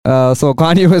So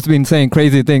Kanye has been saying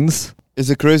crazy things. Is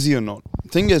it crazy or not?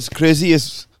 Thing is, crazy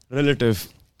is relative.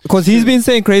 Because he's been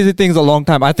saying crazy things a long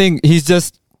time. I think he's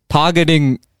just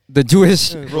targeting the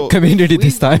Jewish Bro, community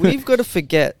this time. We've got to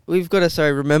forget.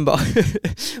 Remember.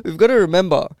 We've got to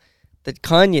remember that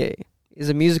Kanye is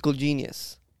a musical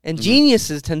genius. And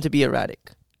geniuses tend to be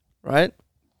erratic. Right?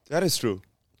 That is true.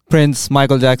 Prince,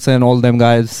 Michael Jackson, all them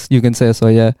guys, you can say so,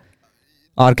 yeah.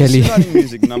 R. Kelly. Regarding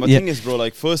music, now, my Yeah. thing is, bro,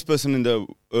 like, first person in the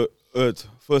earth,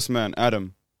 first man,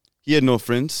 Adam, he had no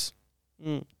friends.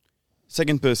 Mm.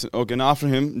 Second person, okay, and after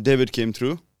him, David came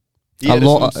through. He A had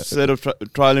lo- a set of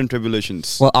trial and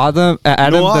tribulations. Well, Adam,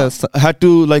 Noah the had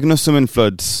to, like, swim in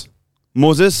floods.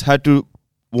 Moses had to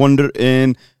wander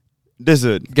in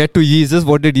desert. get to Jesus.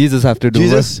 What did Jesus have to do?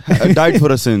 Jesus died for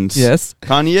our sins. Yes.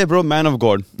 Kanye, bro, man of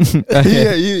God.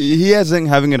 he has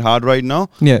having it hard right now.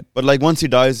 Yeah. But like once he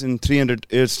dies in 300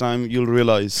 years time, you'll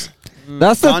realize.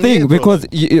 That's the Kanye, thing, bro. because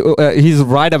he's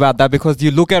right about that, because you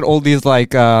look at all these,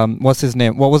 like, what's his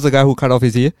name? What was the guy who cut off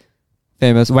his ear?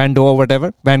 Famous. Van Gogh or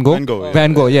whatever? Van Gogh? Van Gogh, yeah.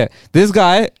 Van Gogh, yeah. This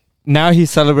guy, now he's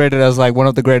celebrated as like one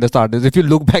of the greatest artists. If you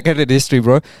look back at it history,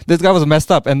 bro, this guy was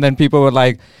messed up. And then people were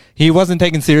like, he wasn't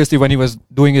taken seriously when he was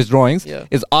doing his drawings. Yeah.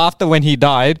 It's after when he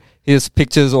died, his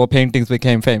pictures or paintings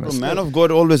became famous. Bro, man of God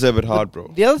always have it hard,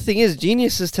 bro. The other thing is,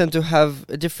 geniuses tend to have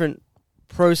a different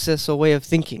process or way of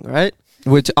thinking, right?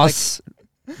 Which us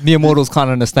mere mortals can't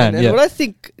understand. And Yeah. what I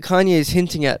think Kanye is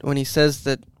hinting at when he says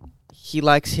that he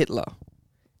likes Hitler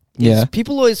is Yeah.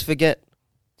 people always forget,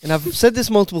 and I've said this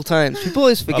multiple times, people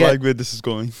always I forget like where this is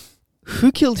going.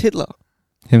 who killed Hitler.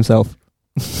 Himself.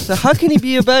 So how can he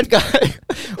be a bad guy?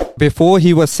 Before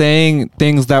he was saying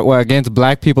things that were against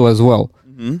black people as well.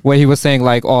 Where he was saying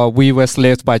like, oh, we were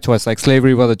slaves by choice, like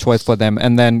slavery was a choice for them.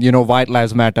 And then, white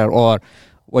lives matter, or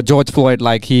George Floyd,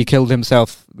 like he killed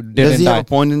himself, Does didn't he die. have a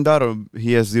point in that, or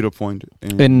he has 0 point?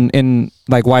 In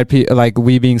like white people, like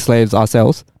we being slaves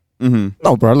ourselves.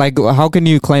 No, bro, like how can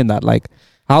you claim that? Like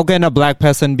how can a black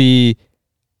person be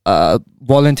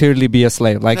voluntarily be a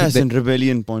slave? Like As in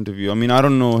rebellion point of view. I mean, I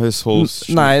don't know his whole...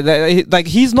 like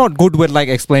he's not good with like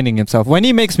explaining himself. When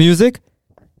he makes music,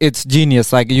 it's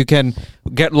genius. Like you can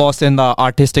get lost in the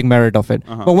artistic merit of it.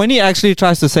 But when he actually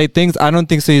tries to say things, I don't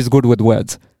think so he's good with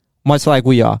words. Much like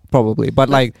we are, probably. But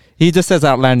like he just says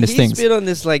outlandish things. He's been on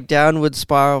this like downward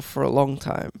spiral for a long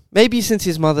time. Maybe since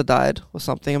his mother died or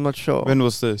something, I'm not sure. When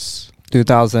was this?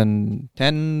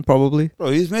 2010 probably.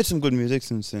 Bro, he's made some good music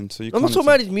since then. So you I'm not can't talking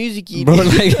about his music, Bro,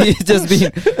 like he's just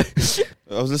been...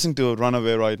 I was listening to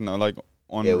Runaway right now, like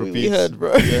on repeat. we heard,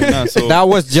 bro. Yeah, so That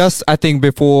was just, I think,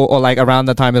 before or like around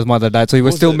the time his mother died. So he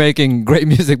was Was still it? making great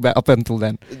music up until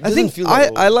then. it I doesn't think feel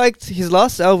that I old. liked his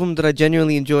last album that I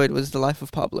genuinely enjoyed was The Life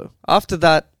of Pablo. After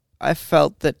that, I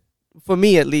felt that, for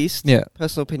me at least, Yeah.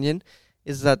 personal opinion,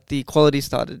 is that the quality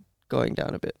started going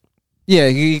down a bit. Yeah,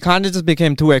 he kind of just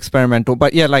became too experimental.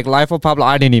 But yeah, like Life of Pablo,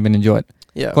 I didn't even enjoy it.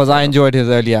 Yeah. Because I enjoyed his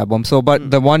early album. So, but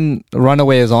the one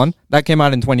Runaway is on, that came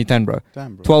out in 2010, bro.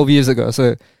 Damn, bro. 12 years ago.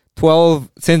 So 12,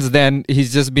 since then,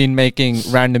 he's just been making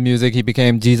random music. He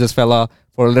became Jesus fella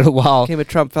for a little while. Became a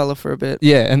Trump fella for a bit.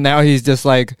 Yeah, and now he's just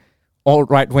like all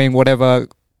right wing, whatever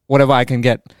I can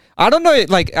get. I don't know,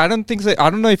 like I don't think so. I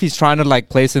don't know if he's trying to like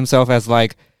place himself as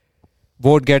like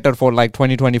vote getter for like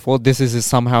 2024. This is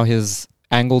somehow his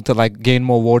angle to like gain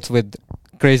more votes with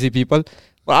crazy people.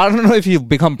 But I don't know if he'll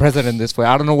become president this way.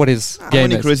 I don't know what his How game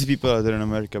many is. crazy people are there in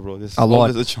America, bro? There's A lot.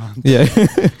 always a chance. Yeah,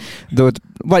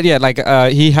 but yeah, like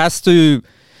he has to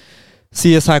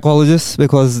see a psychologist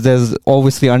because there's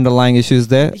obviously underlying issues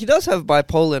there. He does have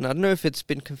bipolar, and I don't know if it's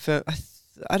been confirmed.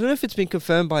 I don't know if it's been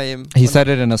confirmed by him. He said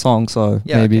it in a song, so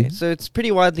Yeah, maybe. okay. So it's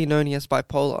pretty widely known he has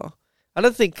bipolar. I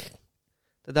don't think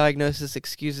the diagnosis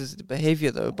excuses the behavior,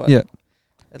 though. But Yeah.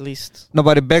 at least No,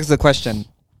 but it begs the question: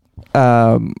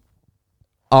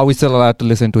 are we still allowed to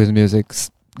listen to his music,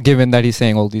 given that he's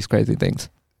saying all these crazy things?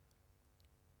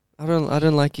 I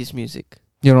don't like his music.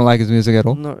 You don't like his music at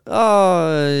all? No,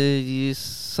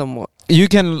 somewhat. You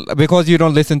can, because you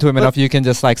don't listen to him But- enough, you can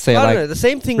just like say I like, don't know. The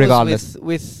same thing regardless. was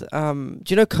with do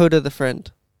you know Coda the Friend?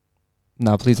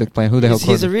 no, please explain. Who the hell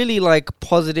He's a really like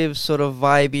positive, sort of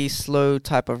vibey, slow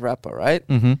type of rapper, right?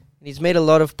 Mm-hmm. And he's made a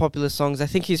lot of popular songs. I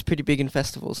think he's pretty big in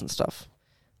festivals and stuff.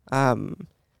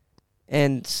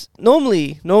 And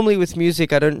normally with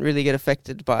music, I don't really get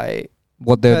affected by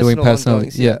What they're doing personal personally.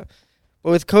 ongoings, Yeah.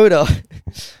 But with Coda,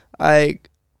 I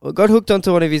got hooked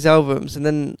onto one of his albums, and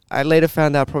then I later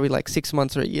found out, probably like 6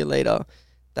 months or a year later,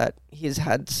 that he's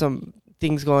had some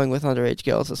things going with underage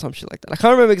girls or some shit like that. I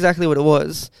can't remember exactly what it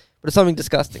was, but it's something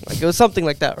disgusting. Like it was something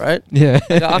like that, right? Yeah.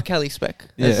 Like a R. Kelly spec.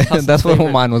 Yeah. Hassan's That's where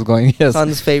favorite- mine was going. Yes.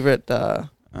 Son's favorite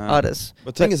artists.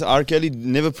 But thing is, R. Kelly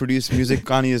never produced music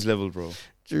Kanye's level, bro.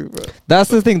 True, bro. That's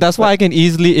the thing. That's why I can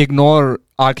easily ignore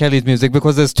R. Kelly's music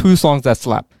because there's 2 songs that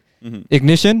slap: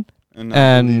 Ignition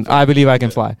and I Believe I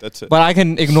Can Fly. That's it. But I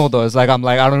can ignore those. Like I'm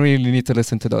like I don't really need to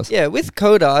listen to those. Yeah, with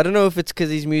Coda, I don't know if it's because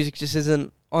his music just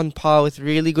isn't on par with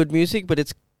really good music,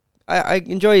 but I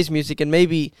enjoy his music, and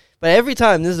maybe, but every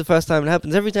time, this is the first time it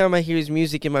happens, every time I hear his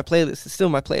music in my playlist, it's still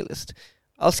my playlist.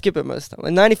 I'll skip it most of the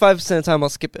time. Like 95% of the time I'll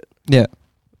skip it. Yeah.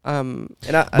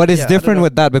 But it's different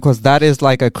with that because that is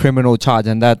like a criminal charge,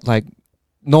 and that like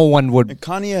no one would. And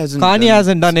Kanye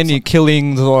hasn't done any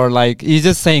killings or like he's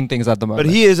just saying things at the moment.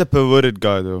 But he is a perverted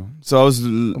guy though. So I was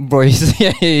bro, he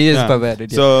is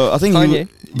perverted. Yeah. So I think Kanye.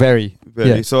 Very.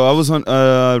 Yeah. So I was on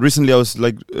recently I was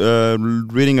like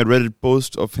reading a Reddit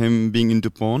post of him being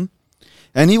into porn.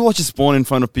 And he watches porn in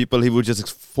front of people. He would just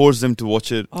force them to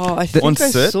watch it. Oh, I think I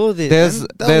saw this.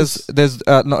 There's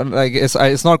not, like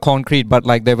it's not concrete, but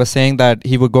like they were saying that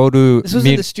he would go to. This was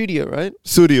in the studio, right?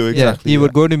 Studio, exactly. Yeah, he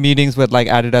would go to meetings with like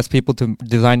Adidas people to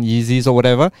design Yeezys or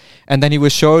whatever, and then he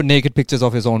would show naked pictures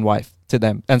of his own wife to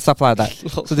them and stuff like that.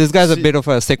 So this guy's a bit of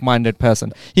a sick-minded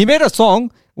person. He made a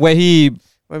song where he.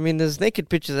 I mean, there's naked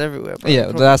pictures everywhere. Bro.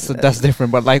 Yeah, that's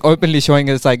different. But like openly showing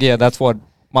it's like, yeah, that's what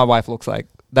my wife looks like.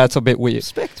 That's a bit weird.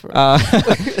 Respect, bro.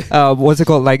 What's it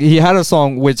called? Like he had a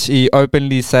song which he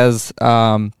openly says,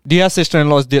 "Do you have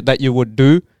sister-in-laws that you would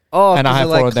do?" Oh, and I have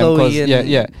like 4 of them.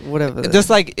 Chloe whatever. Just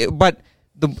like, but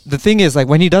the thing is, like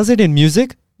when he does it in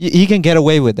music, he can get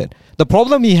away with it. The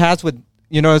problem he has with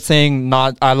saying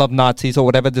I love Nazis or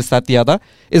whatever, this, that, the other,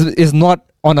 is not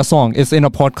on a song. It's in a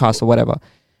podcast or whatever.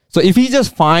 So if he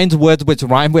just finds words which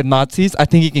rhyme with Nazis, I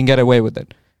think he can get away with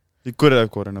it. He could have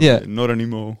gotten away. Yeah. Not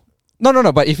anymore.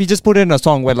 No. But if he just put it in a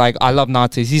song where like I love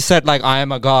Nazis, he said like I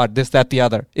am a god, this, that, the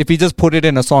other. If he just put it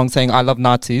in a song saying I love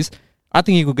Nazis, I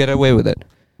think he could get away with it.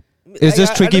 It's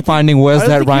just tricky finding words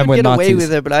that rhyme with Nazis. I don't think he would get away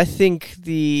with it, but I think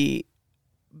the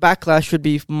backlash would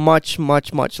be much,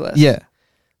 much, much less. Yeah.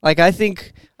 Like I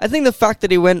think the fact that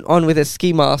he went on with a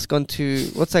ski mask onto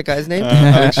what's that guy's name?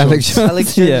 Alex Jones.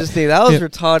 Alex Jones' thing. That was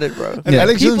retarded, bro. And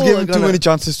Alex Jones gave him too many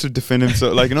chances to defend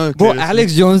himself. Like bro,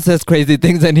 Alex Jones says crazy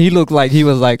things, and he looked like he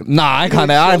was like, "Nah, I can't.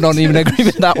 I don't even agree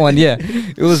with that one." Yeah,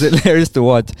 it was hilarious to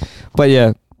watch. But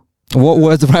yeah, what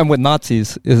words rhyme with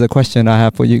Nazis is a question I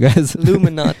have for you guys.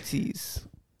 Illuminatis.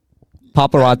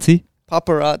 Paparazzi.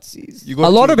 Paparazzis. A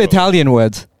lot of Italian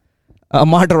words.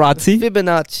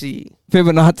 Materazzi.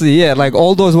 Fibonacci, yeah, like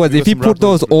all those words. If he put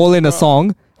those all in a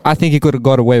song, I think he could have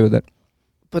got away with it.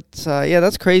 But yeah,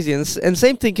 that's crazy. And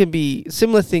similar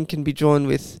thing can be drawn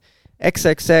with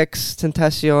XXX,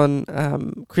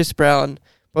 Tentacion, Chris Brown.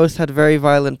 Both had very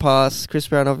violent pasts. Chris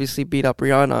Brown obviously beat up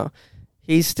Rihanna.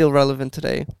 He's still relevant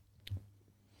today.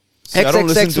 See, I don't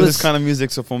listen to this kind of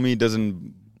music, so for me it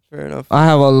doesn't. Fair enough. I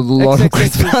have a lot of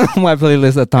Chris Brown on my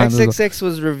playlist at times. XXX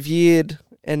was revered.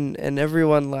 And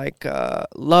everyone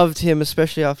loved him,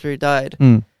 especially after he died.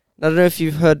 I don't know if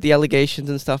you've heard the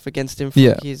allegations and stuff against him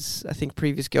from his, I think,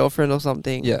 previous girlfriend or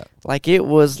something. Yeah, like it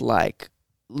was like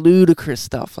ludicrous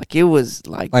stuff. Like it was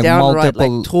like downright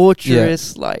like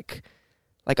torturous, like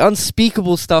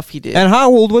unspeakable stuff he did. And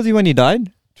how old was he when he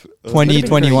died?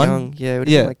 2021. Yeah, it would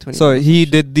have been like 21. So he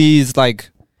did these like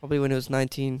probably when he was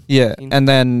 19. Yeah, 19. And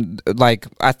then like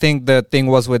I think the thing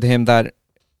was with him that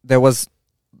there was.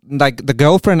 Like the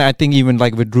girlfriend, I think even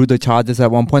like withdrew the charges at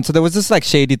one point. So there was just like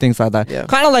shady things like that. Yeah.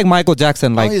 Kind of like Michael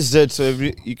Jackson. Like he's dead, so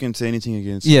you can say anything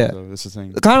against him. Yeah, that's the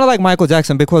thing. Kind of like Michael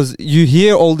Jackson, because you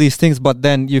hear all these things, but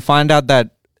then you find out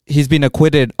that he's been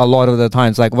acquitted a lot of the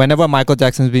times. Like whenever Michael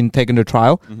Jackson's been taken to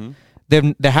trial,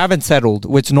 they haven't settled,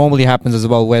 which normally happens as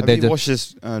well. Where have they you watched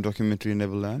this documentary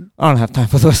Neverland? I don't have time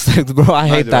for those things, bro. I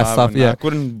hate that stuff. Yeah, I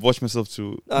couldn't watch myself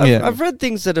too. I've read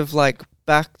things that have like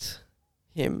backed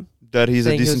him. That he's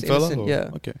a decent fella?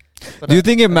 Yeah. Okay. But do you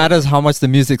think it matters how much the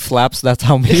music slaps? That's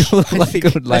how people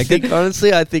would like it?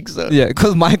 Honestly, I think so. Yeah,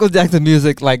 because Michael Jackson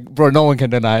music, like, bro, no one can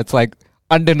deny. It's like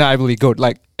undeniably good.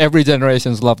 Like, every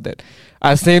generation's loved it.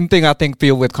 Same thing I think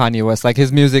feel with Kanye West. Like,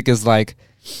 his music is like,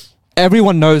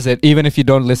 everyone knows it, even if you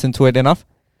don't listen to it enough.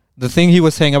 The thing he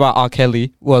was saying about R.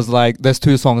 Kelly was like, there's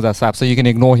 2 songs that slap, so you can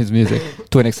ignore his music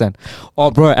to an extent.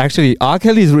 Oh, bro, actually, R.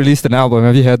 Kelly's released an album.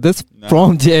 Have you heard this? No.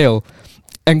 From jail.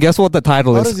 And guess what the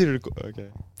title is? How does he okay.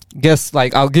 Guess,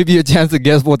 like, I'll give you a chance to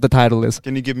guess what the title is.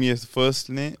 Can you give me a first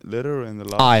letter and the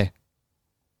last? I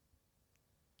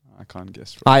can't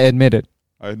guess. Right. I admit it.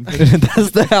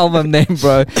 That's the album name,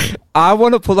 bro. I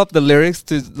want to pull up the lyrics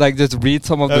to, like, just read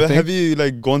some of the things. Have you,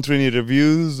 like, gone through any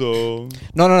reviews or?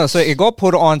 No. So it got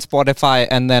put on Spotify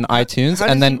and then iTunes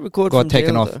and then got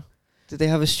taken off. Did they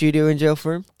have a studio in jail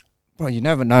for him? Bro, you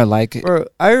never know. Like, Bro,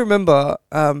 I remember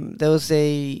there was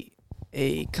a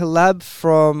collab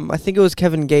from, I think it was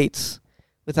Kevin Gates,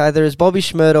 with either his Bobby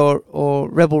Shmurda or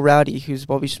Rebel Rowdy, who's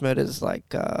Bobby Shmurda's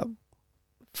like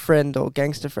friend or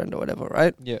gangster friend or whatever,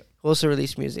 right? yeah, Who also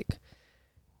released music.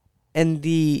 And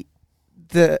the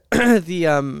the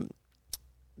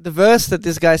verse that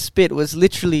this guy spit was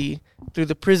literally through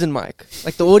the prison mic.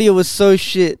 Like the audio was so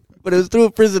shit, but it was through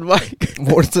a prison mic.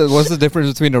 what's the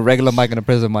difference between a regular mic and a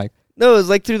prison mic? No, it was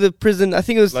like through the prison. I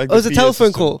think it was. Like it was the a PA telephone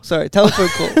system. call. Sorry, telephone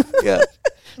call. Yeah.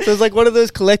 So it was like one of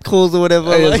those collect calls or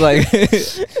whatever. It was like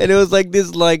and it was like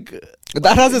this like.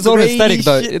 that has its own grainy aesthetic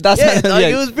though. shit. That's yeah, like,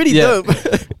 it was pretty dope.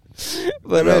 They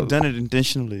but might have done it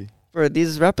intentionally. bro,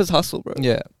 these rappers hustle, bro.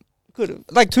 yeah. Could have.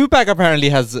 Like Tupac apparently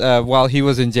has, while he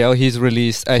was in jail, he's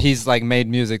released. He's like made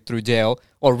music through jail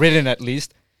or written at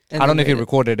least. I don't know if he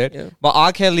recorded it. Yeah. But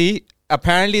R. Kelly,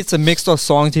 apparently it's a mix of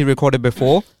songs he recorded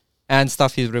before and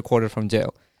stuff he's recorded from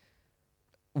jail.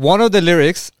 One of the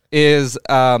lyrics is,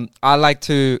 I like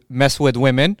to mess with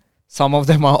women. Some of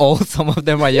them are old, some of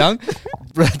them are young.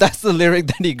 That's the lyric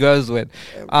that he goes with.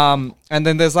 And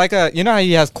then there's like you know how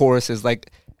he has choruses?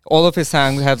 Like all of his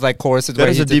songs have like choruses. That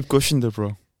where is he a deep question, though,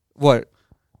 bro. What?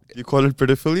 You call it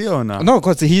pedophilia or not? No,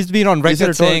 because he's been on Is it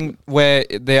record a saying where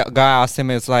the guy asked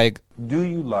him, it's like, Do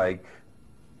you like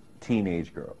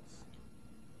teenage girls?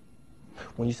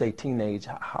 When you say teenage,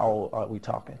 how old are we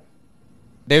talking?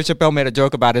 Dave Chappelle made a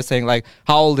joke about it saying like,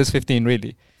 how old is 15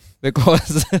 really?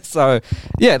 Because, so,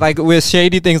 yeah, like with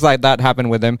shady things like that happen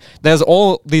with him. There's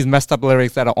all these messed up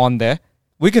lyrics that are on there.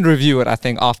 We can review it, I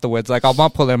think, afterwards. Like, I'll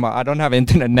not pull them out. I don't have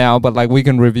internet now, but like we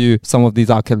can review some of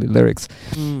these R. Kelly lyrics.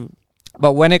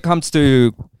 But when it comes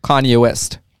to Kanye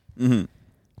West, Mm-hmm.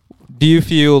 do you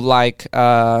feel like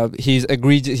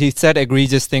he said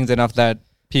egregious things enough that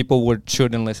people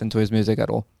shouldn't listen to his music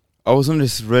at all? I was on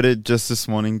this Reddit just this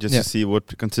morning just Yeah. to see what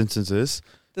the consensus is.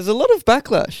 There's a lot of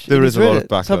backlash. There in is his a lot of Reddit,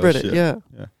 backlash, Subreddit, yeah.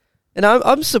 yeah. And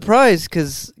I'm surprised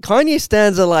because Kanye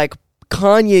stans are like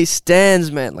Kanye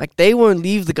stans, man. Like they won't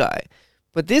leave the guy.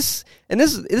 But this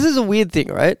is a weird thing,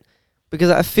 right? Because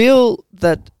I feel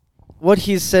that what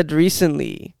he's said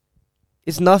recently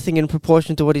is nothing in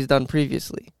proportion to what he's done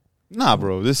previously. Nah,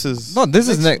 bro, this is No, this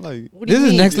is next- like What do you this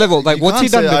is mean? next level. Like you what's he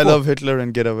can't done say, before? I love Hitler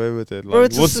and get away with it. Like, Bro,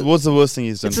 it's what's the worst thing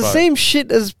he's done? It's the prior? same shit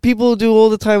as people do all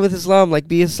the time with Islam, like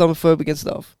be Islamophobic and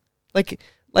stuff. Like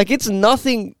it's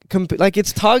nothing. Like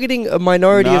it's targeting a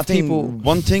minority Nah, I of think people.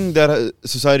 One thing that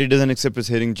society doesn't accept is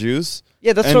hating Jews,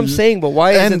 Yeah, that's what I'm and- saying. But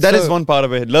why is and it that so? is one part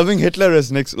of it. Loving Hitler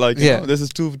is next. Like, Yeah. this is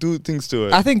two things to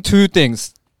it. I think two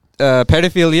things: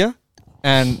 pedophilia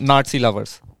and Nazi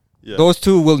lovers. Yeah. Those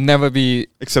two will never be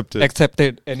accepted.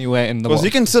 accepted anywhere in the Because world.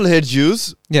 you can still hate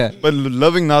Jews, Yeah, but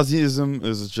loving Nazism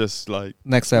is just like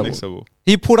next level. next level.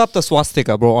 He put up the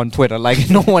swastika, bro, on Twitter. Like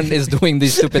no one is doing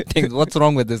these stupid things. What's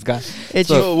wrong with this guy? Edgy.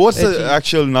 So, what's edgy. the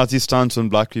actual Nazi stance on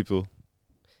black people?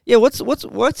 Yeah, what's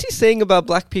he saying about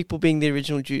black people being the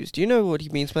original Jews? Do you know what he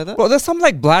means by that? Bro, there's some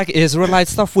like black Israelite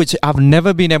stuff which I've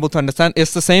never been able to understand.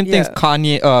 It's the same things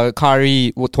Yeah.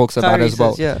 Kari talks about Kyrie as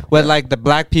well. says, yeah. Where like the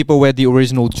black people were the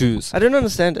original Jews. I don't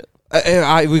understand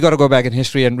it. We got to go back in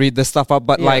history and read this stuff up.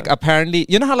 But Yeah. like apparently,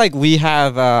 you know how like we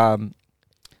have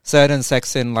certain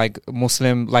sects in like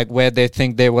Muslim, like where they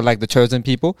think they were like the chosen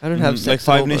people. I don't have Like sex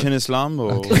at all, Five bro. Nation Islam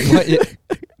or But, yeah,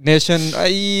 Nation,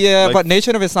 yeah, Like- but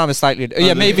Nation of Islam is slightly,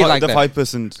 yeah, maybe like the that.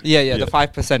 5%. Yeah, the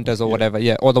 5%ers or Yeah. whatever,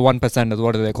 yeah, or the 1%ers,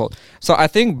 what are they called? So I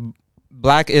think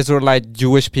black Israelite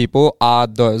Jewish people are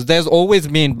those. There's always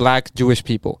been black Jewish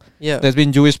people. Yeah. There's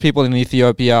been Jewish people in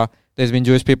Ethiopia. There's been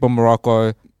Jewish people in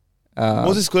Morocco.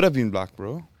 Moses could have been black,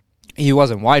 bro. He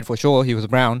wasn't white for sure. He was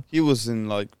brown. He was in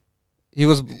like He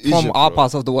was from Egypt, our bro.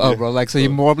 parts of the world, Yeah, bro. Like, so he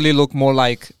bro. probably looked more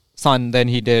like Sun than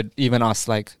he did even us.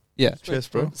 Like, yeah. chess,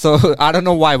 bro. So I don't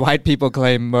know why white people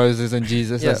claim Moses and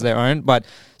Jesus Yeah. as their own, but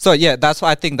so yeah, that's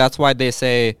why I think that's why they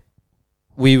say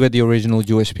we were the original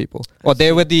Jewish people, or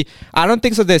they were the. I don't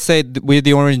think so. They say we're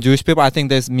the original Jewish people. I think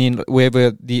they mean we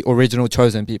were the original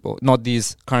chosen people, not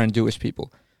these current Jewish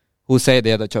people who say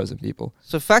they're the chosen people.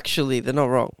 So factually, they're not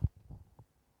wrong.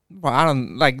 Well, I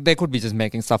don't like. They could be just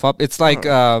making stuff up. It's like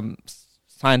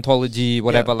Scientology,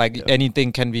 whatever. Yeah, Like yeah.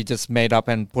 anything can be just made up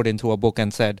and put into a book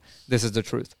and said this is the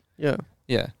truth. Yeah.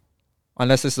 Yeah.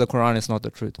 Unless it's the Quran, it's not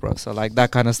the truth, bro. So like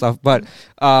that kind of stuff. But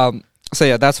so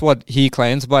yeah, that's what he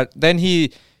claims. But then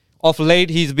of late,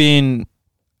 he's been.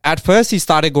 At first, he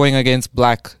started going against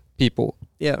black people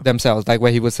Yeah. themselves, like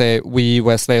where he would say we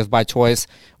were slaves by choice,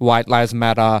 white lives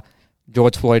matter.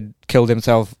 George Floyd killed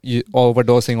himself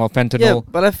overdosing of fentanyl. Yeah,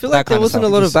 but I feel that like there kind of wasn't a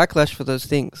stuff. lot of Just- backlash for those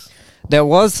things. There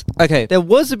was okay. There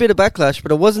was a bit of backlash,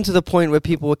 but it wasn't to the point where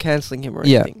people were canceling him or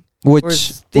Yeah. anything. which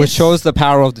Whereas which this- shows the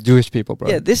power of the Jewish people, bro.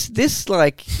 Yeah, this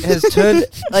like has turned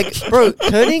like, bro,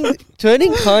 turning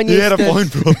Kanye. He had a stans-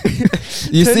 point, bro.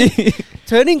 You turning- see,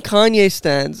 Turning Kanye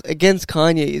stands against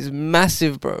Kanye is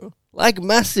massive, bro. Like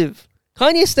massive.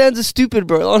 Kanye stands are stupid,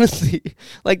 bro. Honestly,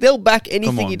 like they'll back Come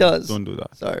anything on, he does. don't do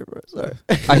that. Sorry, bro. Sorry.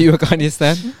 are you a Kanye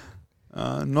stan?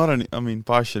 Not any. I mean,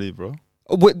 partially, bro.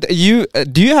 You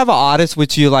do you have an artist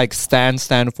which you like stand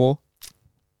for?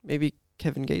 Maybe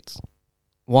Kevin Gates.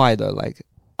 Why though? Like,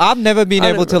 I've never been I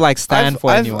don't able to know. like stand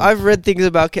for anyone. I've read things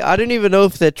about. I don't even know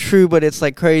if they're true, but it's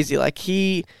like crazy. Like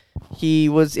he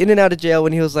was in and out of jail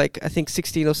when he was like, I think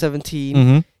 16 or 17.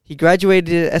 Mm-hmm. He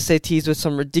graduated at SATs with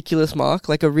some ridiculous mark,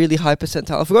 like a really high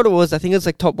percentile. I forgot what it was. I think it was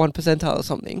like top 1 percentile or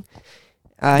something.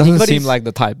 He Doesn't got seem his, like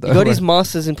the type though. he got his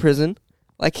masters in prison.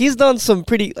 Like he's done some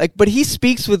pretty like, but he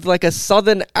speaks with like a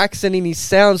southern accent and he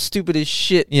sounds stupid as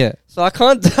shit. yeah, So I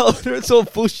can't tell whether it's all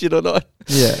bullshit or not.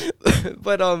 yeah.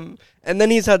 But and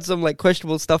then he's had some like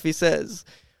questionable stuff he says.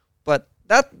 But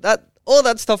that all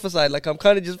that stuff aside, like I'm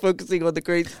kind of just focusing on the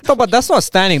great. No, but that's not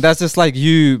standing. That's just like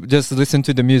you just listen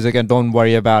to the music and don't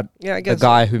worry about Yeah, I the guess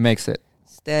guy who makes it.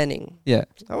 standing. Yeah.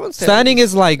 I won't say Standing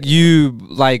is like you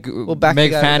like back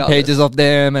make the guy fan regardless. pages of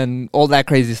them and all that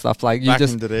crazy stuff. Like you Back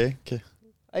just in the day. Okay.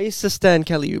 I used to stand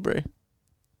Kelly Oubre.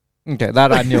 okay,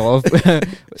 that I knew of.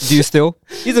 Do you still?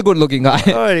 He's a good looking guy.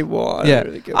 Not anymore. I Yeah. don't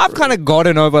really care I've for kind it. of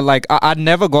gotten over like I'd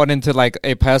never got into like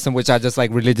a person which I just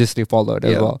like religiously followed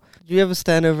as Yeah. well. Do you ever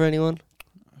stand over anyone?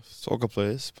 Soccer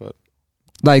players, but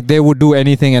Like they would do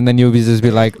anything and then you'd just be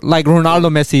like Ronaldo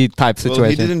Messi type well, he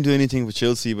situation. didn't do anything for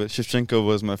Chelsea, but Shevchenko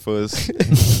was my first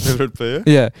favorite player.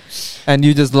 Yeah. And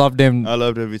you just loved him. I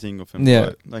loved everything of him. Yeah.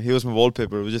 But, like he was my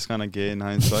wallpaper. It was just kind of gay in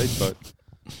hindsight, but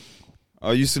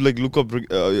I used to like look up,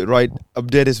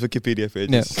 update his Wikipedia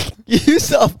pages. You used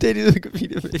to update his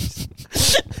Wikipedia page.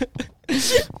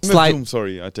 Slight- Doom,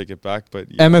 sorry, I take it back, but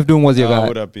yeah, MF Doom was your I guy.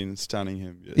 would have been standing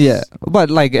him. Yes. Yeah. But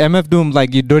like MF Doom,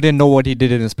 like you didn't know what he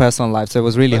did in his personal life, so it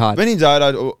was really But hard. when he died,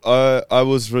 I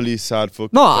was really sad for.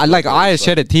 No, I but-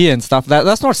 shed a tear and stuff.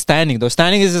 That's not standing though.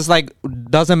 Standing is just like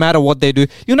doesn't matter what they do.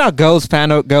 You're not girls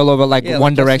fan or girl over like Yeah,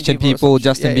 One like Justin Direction Bieber or people, some shit.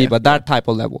 Justin Yeah, yeah. Bieber, that type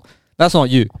of level. That's not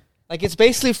you. Like it's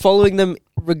basically following them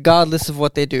regardless of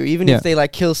what they do. Even Yeah. if they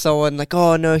like kill someone, like,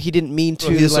 oh no, he didn't mean Bro,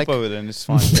 to. he's Like super with it and it's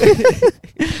fine.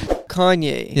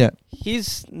 Kanye. Yeah.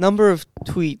 His number of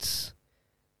tweets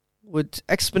would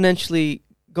exponentially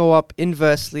go up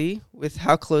inversely with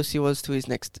how close he was to his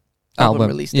next album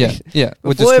release Yeah, date. yeah.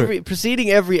 Which is Before true. preceding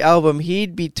every album,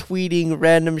 he'd be tweeting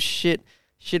random shit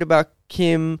about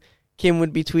Kim. Kim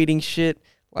would be tweeting shit.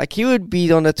 Like he would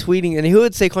be on a tweeting and he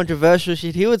would say controversial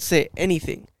shit. He would say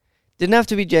anything. Didn't have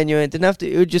to be genuine.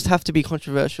 It would just have to be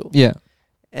controversial. Yeah,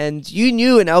 And you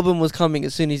knew an album was coming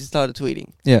as soon as he started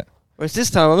tweeting. yeah. Whereas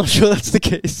this time, I'm not sure that's the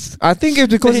case. I think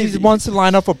it's because he Maybe. wants to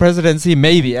line up for presidency,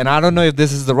 maybe. And I don't know if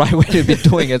this is the right way to be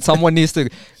doing it. Someone needs to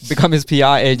become his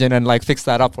PR agent and like fix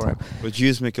that up for him. But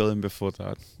Jews may kill him before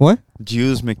that. What?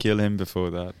 Jews may kill him before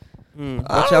that.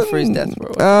 Watch out for his death, bro.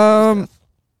 Watch out for his death.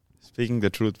 Speaking the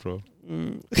truth, bro.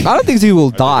 I don't think he will I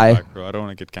take it die. back, bro. I don't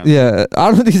want to get cancelled. Yeah,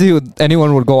 I don't think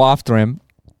anyone would go after him.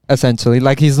 Essentially,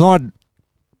 like he's not.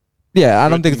 Yeah, I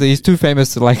don't think so. He's too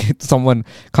famous to like someone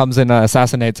comes and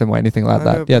assassinates him or anything like I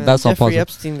that. know, Yeah, man. that's not Jeffrey possible.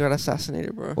 Epstein got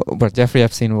assassinated, bro. But Jeffrey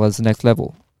Epstein was next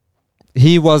level.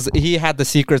 He had the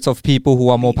secrets of people who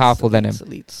are more powerful than him.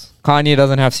 Elites. Kanye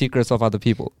doesn't have secrets of other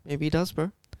people. Maybe he does,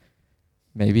 bro.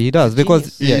 Maybe he does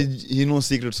because Genius. yeah. He knows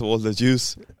secrets of all the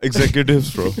Jews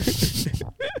executives, bro.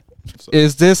 So,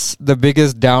 Is this the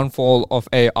biggest downfall of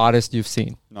a artist you've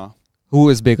seen? no. Who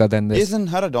is bigger than He this? hasn't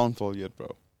had a downfall yet, bro.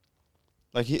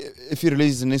 Like if he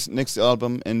releases the next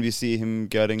album and we see him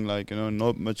getting like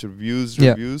not much reviews,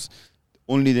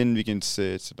 only then we can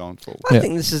say it's a downfall. I Yeah.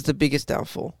 think this is the biggest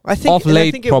downfall. I think Of and I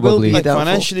late, think it will probably. be a Like downfall.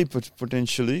 financially,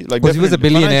 potentially, like Because he was a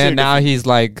definitely. billionaire, Financially now different. he's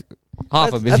like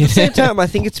half a At billionaire. the same time, I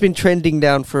think it's been trending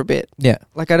down for a bit. yeah.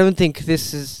 Like I don't think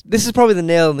this is probably the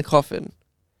nail in the coffin.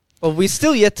 But we're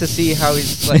still yet to see how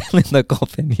he's like. in the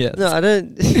coffin, yes. No, I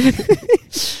don't.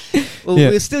 Well, Yeah.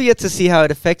 we're still yet to see how it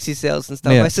affects his sales and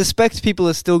stuff. Yeah. I suspect people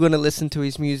are still going to listen to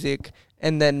his music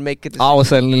and then make it. I was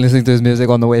certainly listening to his music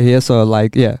on the way here, so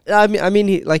like, yeah. I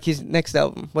mean, like his next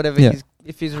album, whatever. Yeah.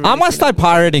 If he's. I might releasing start it.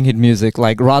 pirating his music,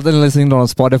 like rather than listening to it on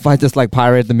Spotify, just like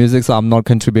pirate the music so I'm not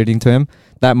contributing to him.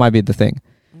 That might be the thing.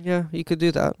 Yeah, you could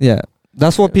do that. Yeah.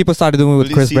 That's what Yeah. people started doing with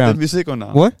Will Chris you seed the Brown. music or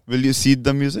not? What? Will you seed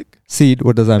the music? Seed,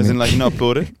 what does that As mean? in, like,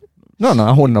 upload it. No,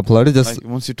 I wouldn't upload it. Just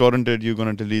Like once you torrent it, you're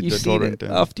gonna delete You the see torrent. it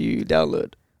and- after you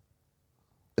download.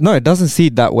 no, it doesn't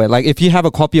seed that way. Like if you have a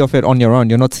copy of it on your own,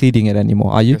 you're not seeding it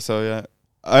anymore, are you? Okay, so yeah,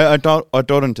 I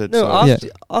torrented. No, sorry.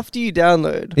 after you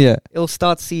download, Yeah. it'll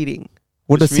start seeding.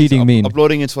 What does Which means seeding mean?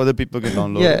 Uploading it so other people can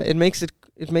download. Yeah, it. it makes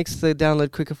the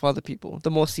download quicker for other people.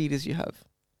 The more seeders you have.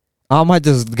 I might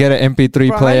just get an MP3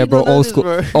 Bro, how player, do you bro. not know Old this, school,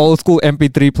 bro? old school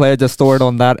MP3 player. Just store it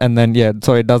on that, and then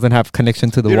so it doesn't have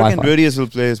connection to the Do you reckon Wi-Fi. radios will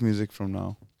play his music from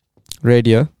now?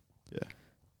 Radio.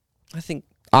 I think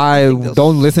I think they'll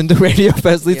don't listen to radio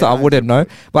personally, so Yeah, I wouldn't know.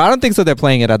 But I don't think so. They're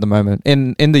playing it at the moment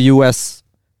in the US.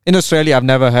 In Australia, I've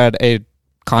never heard a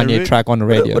Kanye ra- track on the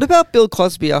radio. What about Bill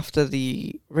Cosby after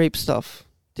the rape stuff?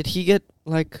 Did he get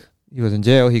like? He was in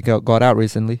jail. He got out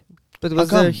recently. But How was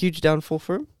there a come? huge downfall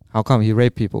for him? How come he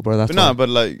raped people, bro? That's But nah, why. but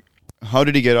like, how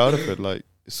did he get out of it? Like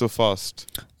so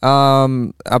fast.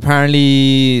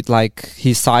 Apparently, like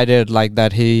he cited like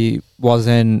that he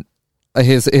wasn't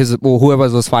whoever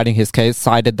was fighting his case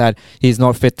cited that he's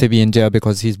not fit to be in jail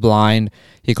because he's blind.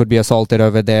 He could be assaulted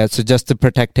over there. So just to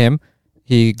protect him,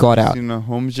 he got Is out. he in a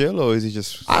home jail or is he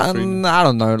just free? I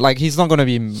don't know. Like he's not gonna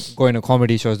be going to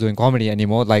comedy shows doing comedy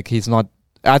anymore. Like he's not.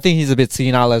 I think he's a bit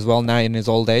senile as well now in his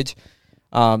old age.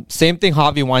 Same thing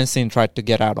Harvey Weinstein tried to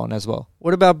get out on as well.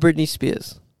 What about Britney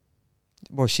Spears?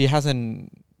 Well, she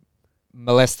hasn't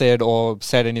molested or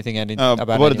said anything about What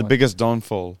anyone. the biggest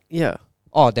downfall? Yeah,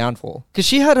 downfall. because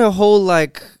she had her whole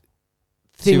like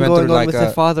She thing went going through, on like, with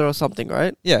her father or something,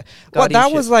 right? Yeah. Well, that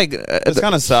Guardianship. was like It's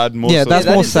kind of sad. Most yeah, of that's it.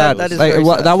 that more is sad. sad. That is Like, very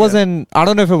sad, that yeah. wasn't. I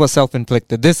don't know if it was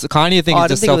self-inflicted. This Kanye thing Oh, I is don't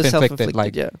just think it was self-inflicted.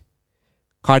 Like yeah.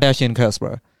 Kardashian curse,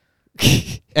 bro.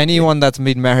 Anyone that's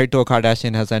been married to a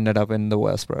Kardashian has ended up in the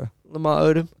worst, bro. Lamar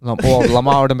Odom.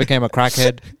 Lamar Odom became a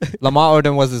crackhead. Lamar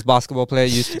Odom was this basketball player.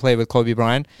 He used to play with Kobe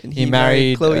Bryant. And He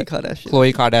married Khloe Kardashian.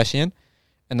 Khloe Kardashian,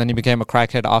 and then he became a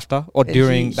crackhead after or And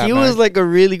during that. he was like a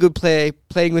really good player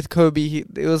playing with Kobe.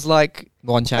 It was like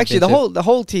one actually championship. the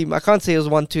whole team. I can't say it was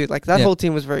 1-2. Like that Yeah. whole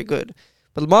team was very good.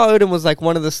 But Lamar Odom was like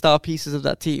one of the star pieces of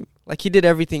that team. Like he did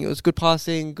everything. It was good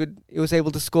passing, good. He was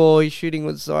able to score. His shooting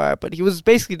was alright, but he was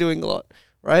basically doing a lot,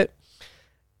 right?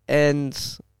 And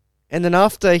then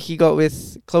after he got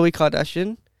with Khloe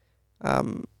Kardashian,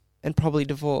 and probably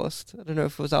divorced. I don't know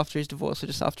if it was after his divorce or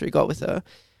just after he got with her.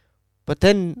 But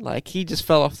then like he just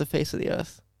fell off the face of the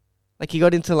earth. Like he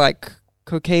got into like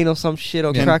cocaine or some shit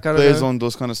or Yeah. crack. I don't Players know. on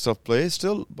those kind of stuff play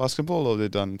still basketball or they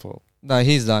done for? No,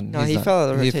 he's done. No, He's he done. fell out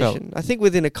of the He fell. rotation. I think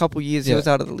within a couple years he Yeah. was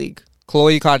out of the league.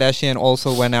 Khloe Kardashian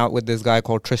also went out with this guy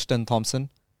called Tristan Thompson,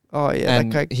 Oh yeah,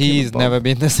 and that guy. he's never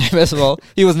been the same as well.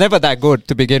 He was never that good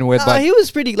to begin with, but he was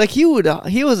pretty. Like he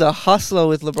was a hustler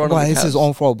with LeBron. well, on the it's his Cavs.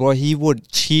 own fault, bro. He would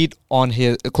cheat on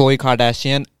his Khloe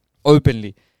Kardashian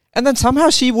openly, and then somehow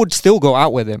she would still go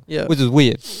out with him, Yeah. which is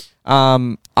weird.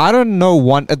 I don't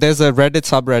know. There's a Reddit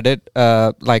subreddit,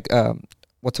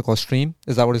 what's it called? Stream?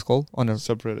 Is that what it's called? On a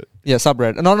Subreddit.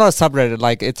 subreddit. No, not a subreddit.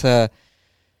 Like it's a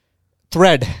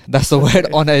thread. That's the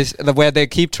word where they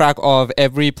keep track of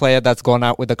every player that's gone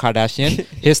out with the Kardashian,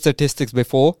 his statistics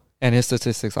before and his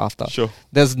statistics after. Sure.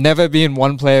 There's never been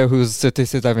one player whose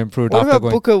statistics have improved What after about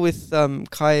going. Booker with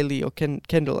Kylie or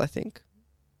Kendall? I think,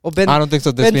 or Ben I don't think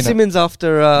so. There's Ben been Simmons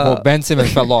after well, Ben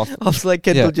Simmons fell off. after like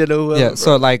Kendall Yeah. Jenner. Whoever, Yeah, bro.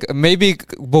 so like maybe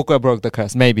Booker broke the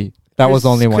curse. Maybe that was the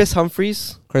only one. Chris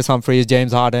Humphries. Chris Humphries,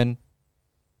 James Harden,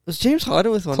 Was James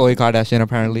Harden with one? Khloe Kardashian.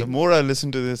 Apparently, The more I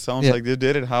listen to this, sounds Yeah. like they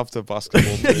dated half the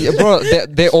basketball players. yeah, bro.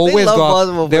 They always love go.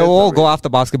 basketball They players, all bro. go after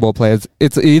basketball players.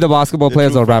 It's either basketball They're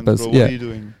players true or fans, rappers. bro. Yeah, What are you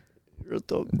doing? Real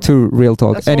talk. to real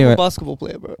talk. That's Anyway, a basketball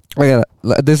player, bro. okay,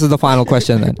 this is the final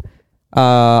question then.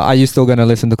 Are you still gonna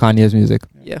listen to Kanye's music?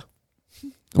 Yeah.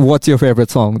 What's your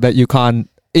favorite song that you can't?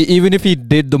 Even if he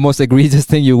did the most egregious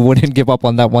thing, you wouldn't give up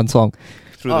on that one song.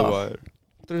 Through the Oh. wire.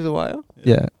 Through the Wire.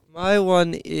 Yeah. My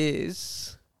one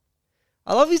is,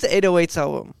 I love his 808s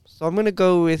album, so I'm gonna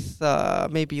go with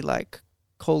maybe like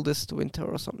Coldest Winter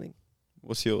or something.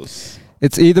 What's yours?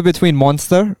 It's either between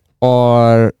Monster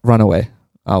or Runaway,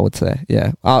 I would say.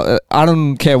 Yeah. I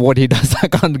don't care what he does. I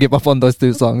can't give up on those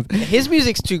two songs. His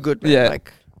music's too good, man. Yeah.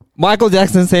 Like, Michael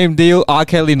Jackson, same deal. R.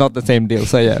 Kelly, not the same deal.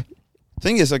 So, yeah.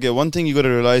 Thing is, okay, one thing you got to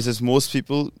realize is most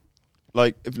people,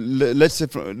 like, let's say,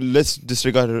 let's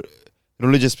disregard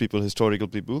religious people, historical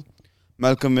people.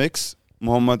 Malcolm X,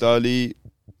 Muhammad Ali,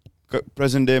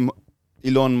 present day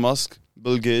Elon Musk,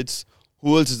 Bill Gates.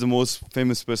 Who else is the most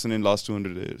famous person in last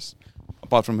 200 years?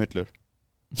 Apart from Hitler.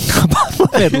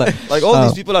 Like, all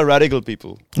these people are radical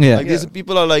people. Yeah. Like, these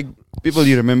people are like people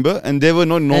you remember, and they were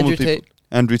not normal Andrew people. Tate.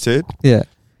 Andrew Tate. Yeah.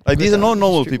 Like, these are not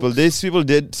normal Street people. Wolves. These people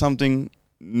did something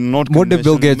not What did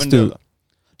Bill conventional. Gates do? Mandela.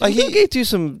 Like, Bill he, Gates do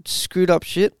some screwed up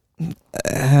shit.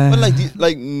 but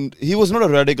he was not a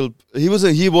radical. He was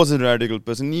a radical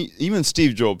person. Even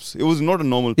Steve Jobs, he was not a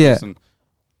normal Yeah. person.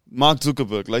 Mark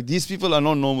Zuckerberg, like these people are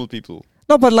not normal people.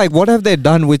 No, but like, what have they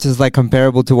done which is like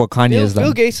comparable to what Kanye has done?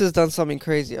 Bill Gates has done something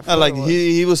crazy. I forgot Like what it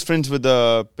was. he was friends with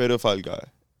the pedophile guy,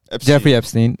 Epstein. Jeffrey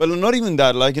Epstein. Well, not even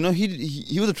that. Like, you know,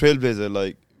 he was a trailblazer.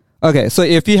 Like, Okay, so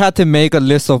if you had to make a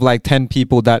list of like 10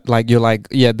 people that like you're like,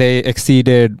 yeah, they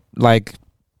exceeded like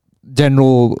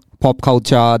general pop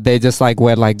culture, they just like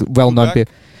were like well-known Tupac?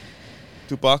 people.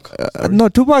 Tupac. No,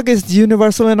 Tupac is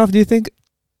universal enough. Do you think?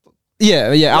 Yeah,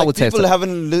 I Like, would say people so.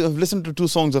 haven't listened to 2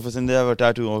 songs of us and they have a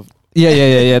tattoo of.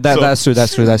 Yeah. So-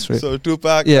 That's true. So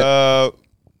Tupac. Yeah.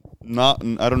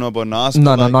 I don't know about Nas.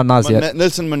 No, but not Nas yet.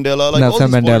 Nelson Mandela. Like Nelson all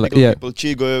these Mandela, political yeah. people.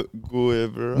 Che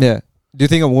Guevara. Yeah. Do you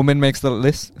think a woman makes the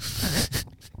list?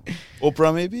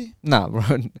 Oprah maybe. Nah, bro.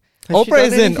 Has she Oprah done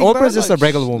is in. anything Oprah bad? is just a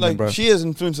regular woman, Like, bro. she has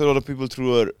influenced a lot of people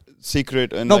through her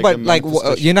secret and No, like, but the like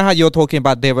manifestation. you know how you're talking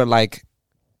about they were like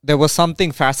there was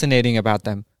something fascinating about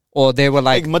them, or they were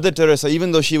like like Mother Teresa,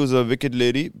 even though she was a wicked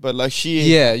lady, but like she,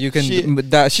 yeah, you can she-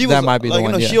 that she that was might be like, the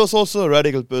one. you know, Yeah. she was also a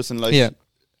radical person. Like, Yeah.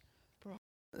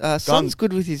 Son's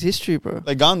good with his history, bro.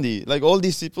 like Gandhi, like all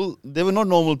these people, they were not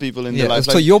normal people in Yeah, their life.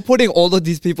 so Like, you're putting all of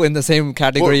these people in the same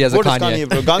category as a what is Kanye.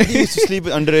 bro? Gandhi used to sleep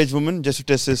with underage women just to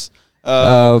test his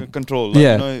control. Like,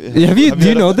 Yeah. you know, Do you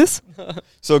heard know of this? that?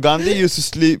 So Gandhi used to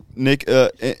sleep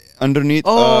underneath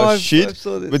Oh, a I sheet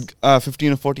saw this. with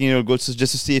 15 or 14-year-old girls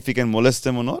just to see if he can molest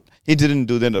them or not. He didn't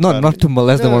do that. No, apparently. not to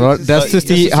molest them or No, not. it's That's like- to just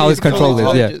see to how see his if he control is.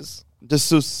 controls Yeah. charges. Just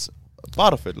to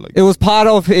part of it. Like, It was part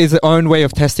of his own way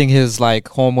of testing his like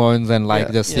hormones and like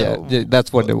Yeah. just Yeah.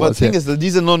 that's what it but was. the thing Yeah. is that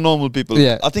these are not normal people.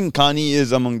 Yeah. I think Kanye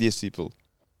is among these people.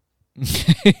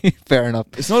 Fair enough.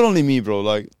 It's not only me, bro.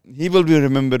 Like, he will be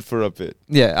remembered for a bit.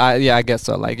 I guess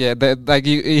so. Like like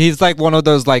he's like one of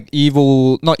those like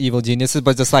not evil geniuses,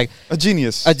 but just like A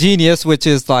genius. a genius, which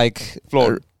is like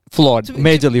Flawed. flawed, To be-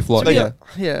 majorly flawed. like- Yeah.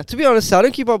 Yeah, to be honest, I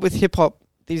don't keep up with hip hop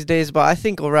these days, but I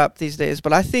think or rap these days.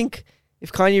 But I think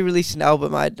if Kanye released an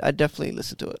album, I'd definitely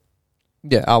listen to it.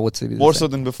 Yeah, I would say the More same. so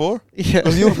than before. Yeah,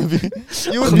 'Cause you would be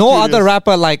No curious. other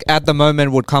rapper like at the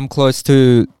moment would come close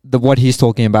to what he's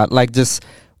talking about. Like just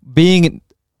being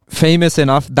famous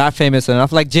enough, that famous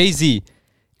enough. Like Jay-Z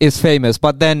is famous,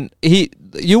 but then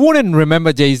you wouldn't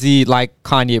remember Jay-Z like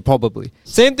Kanye probably.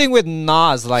 Same thing with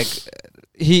Nas. Like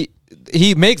he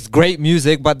makes great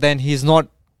music, but then he's not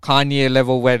Kanye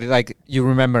level where like you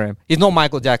remember him. He's not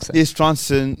Michael Jackson. He's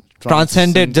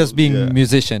Transcended just being yeah.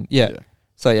 musician. Yeah.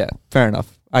 So yeah, fair enough.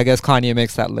 I guess Kanye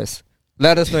makes that list.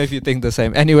 Let us know if you think the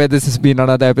same. Anyway, this has been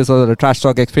another episode of the Trash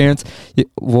Talk Experience.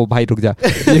 Wo bhai ruk ja.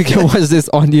 You can watch this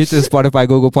on YouTube, Spotify,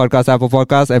 Google Podcasts, Apple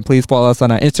Podcasts, and please follow us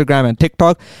on our Instagram and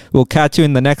TikTok. We'll catch you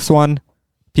in the next one.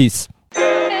 Peace.